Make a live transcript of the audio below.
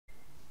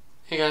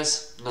Hey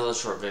guys, another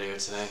short video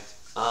today.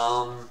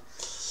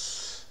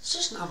 There's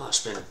just not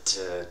much been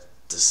to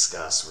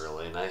discuss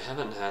really, and I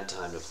haven't had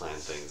time to plan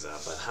things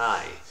out, but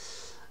hi.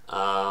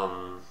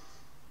 How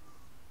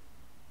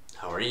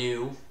are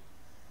you?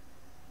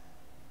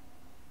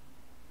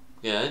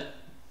 Good?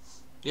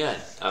 Good.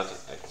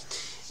 Okay.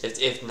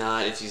 If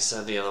not, if you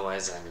said the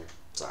otherwise, I'm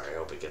sorry, I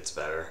hope it gets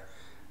better.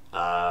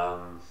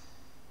 Um,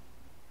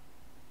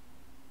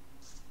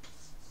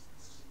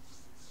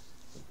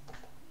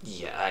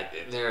 yeah,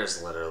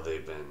 there's literally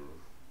been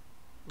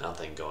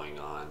nothing going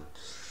on.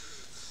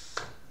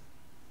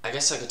 I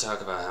guess I could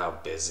talk about how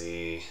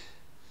busy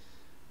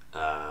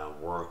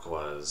work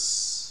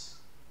was,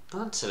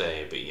 not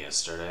today, but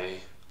yesterday.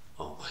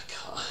 Oh my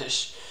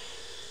gosh.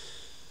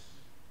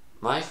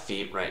 My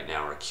feet right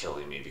now are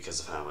killing me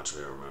because of how much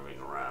we were moving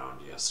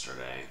around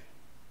yesterday.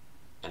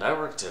 And I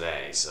worked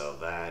today, so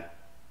that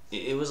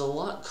it was a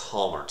lot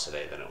calmer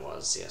today than it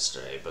was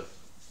yesterday, but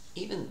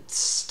even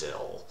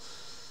still,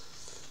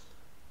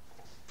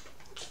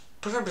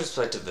 put it in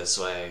perspective this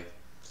way,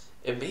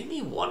 it made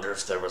me wonder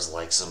if there was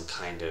like some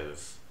kind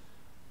of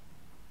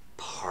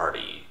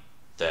party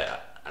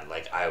that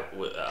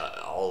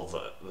all of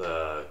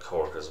the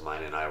coworkers of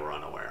mine and I were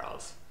unaware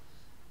of.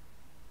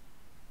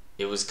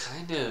 It was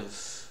kind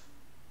of,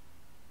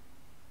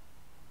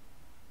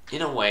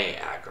 in a way,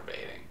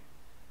 aggravating.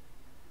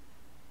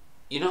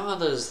 You know how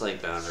there's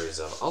like boundaries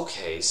of,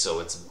 okay,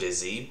 so it's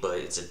busy, but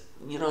it's a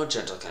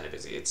gentle kind of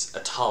busy. It's a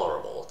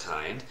tolerable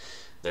kind.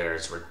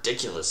 There's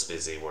ridiculous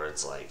busy where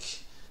it's like,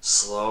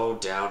 slow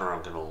down or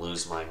I'm gonna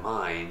lose my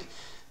mind.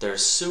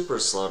 There's super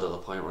slow to the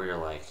point where you're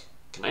like,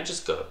 can I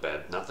just go to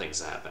bed?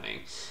 Nothing's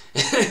happening.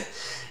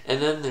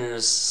 And then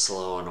there's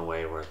slow in a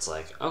way where it's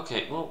like,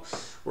 okay, well,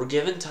 we're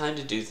given time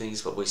to do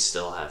things, but we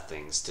still have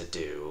things to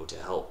do to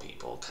help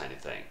people kind of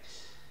thing.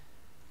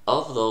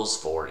 Of those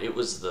four, it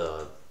was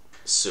the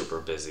super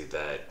busy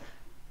that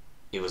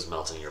it was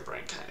melting your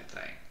brain kind of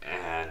thing.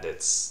 And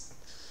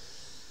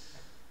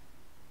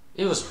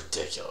it was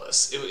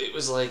ridiculous. It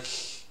was like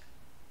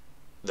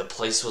the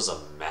place was a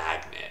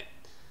magnet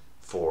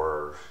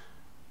for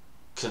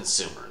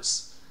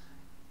consumers.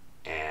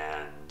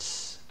 And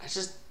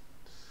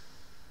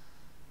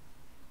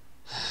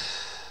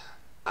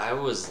I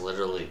was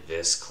literally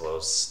this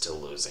close to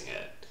losing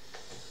it.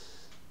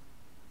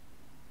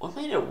 What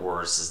made it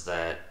worse is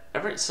that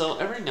every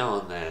now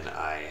and then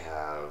I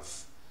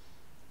have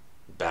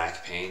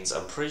back pains.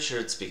 I'm pretty sure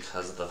it's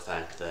because of the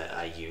fact that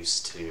I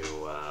used to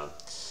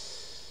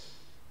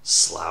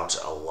slouch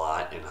a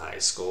lot in high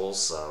school,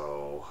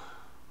 so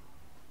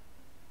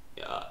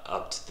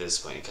up to this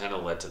point, it kind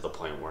of led to the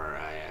point where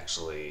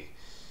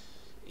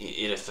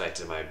it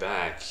affected my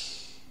back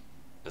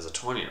as a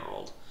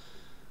 20-year-old,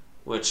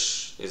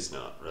 which is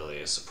not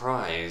really a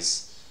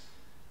surprise.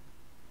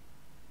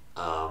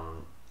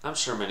 I'm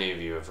sure many of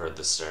you have heard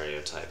the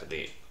stereotype of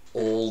the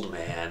old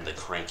man, the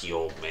cranky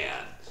old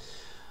man.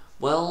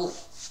 Well,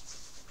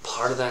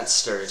 part of that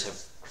stereotype,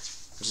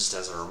 just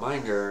as a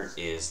reminder,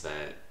 is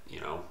that,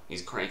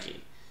 he's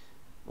cranky.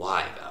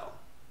 Why, though?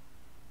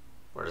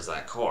 Where does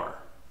that core?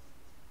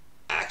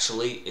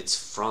 Actually, it's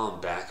from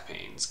back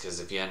pains, because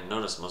if you hadn't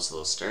noticed, most of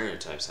those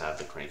stereotypes have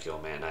the cranky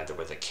old man either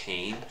with a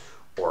cane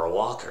or a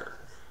walker.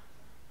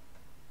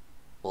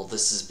 Well,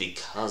 this is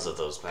because of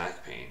those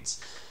back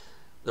pains.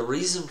 The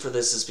reason for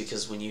this is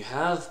because when you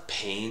have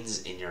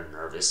pains in your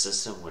nervous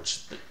system,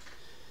 which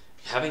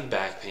having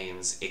back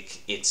pains,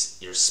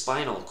 it's your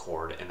spinal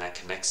cord, and that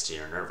connects to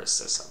your nervous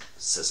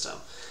system.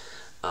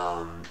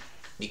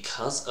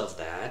 Because of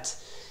that,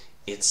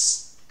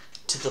 it's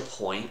to the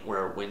point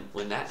where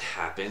when that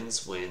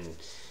happens, when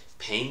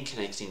pain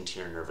connecting to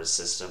your nervous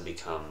system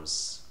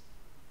becomes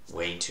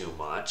way too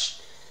much,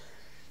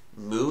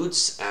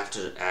 moods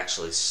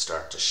actually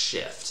start to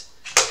shift.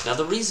 Now,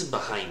 the reason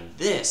behind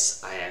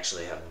this, I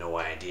actually have no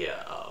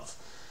idea of,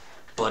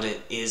 but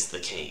it is the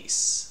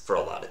case for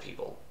a lot of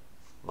people.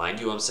 Mind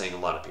you, I'm saying a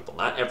lot of people.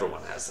 Not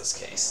everyone has this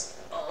case.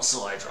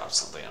 Also, I dropped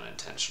something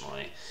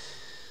unintentionally.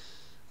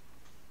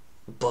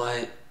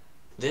 But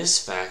this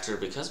factor,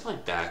 because my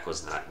back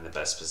was not in the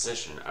best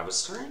position, I was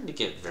starting to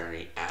get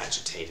very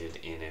agitated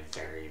in a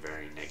very,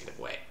 very negative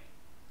way.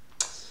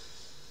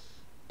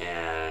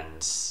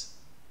 And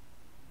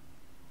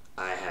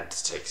I had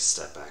to take a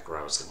step back or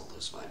I was going to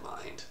lose my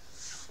mind.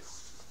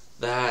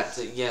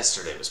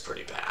 Yesterday was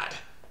pretty bad.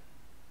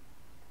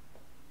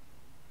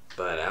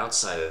 But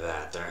outside of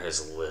that, there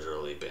has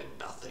literally been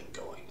nothing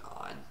going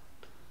on.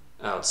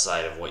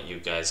 Outside of what you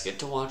guys get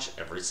to watch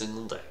every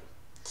single day.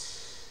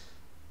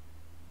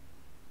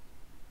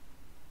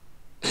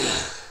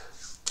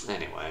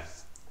 Anyway,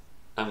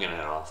 I'm gonna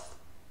head off.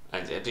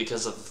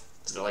 Because of,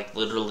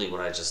 literally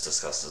what I just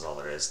discussed is all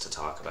there is to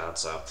talk about,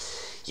 so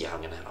yeah,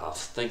 I'm gonna head off.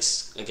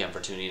 Thanks again for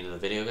tuning into the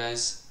video,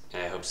 guys,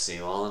 and I hope to see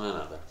you all in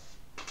another.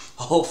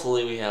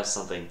 Hopefully we have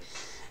something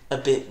a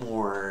bit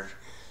more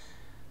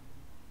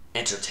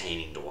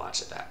entertaining to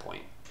watch at that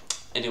point.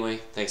 Anyway,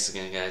 thanks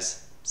again,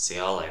 guys. See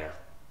y'all later.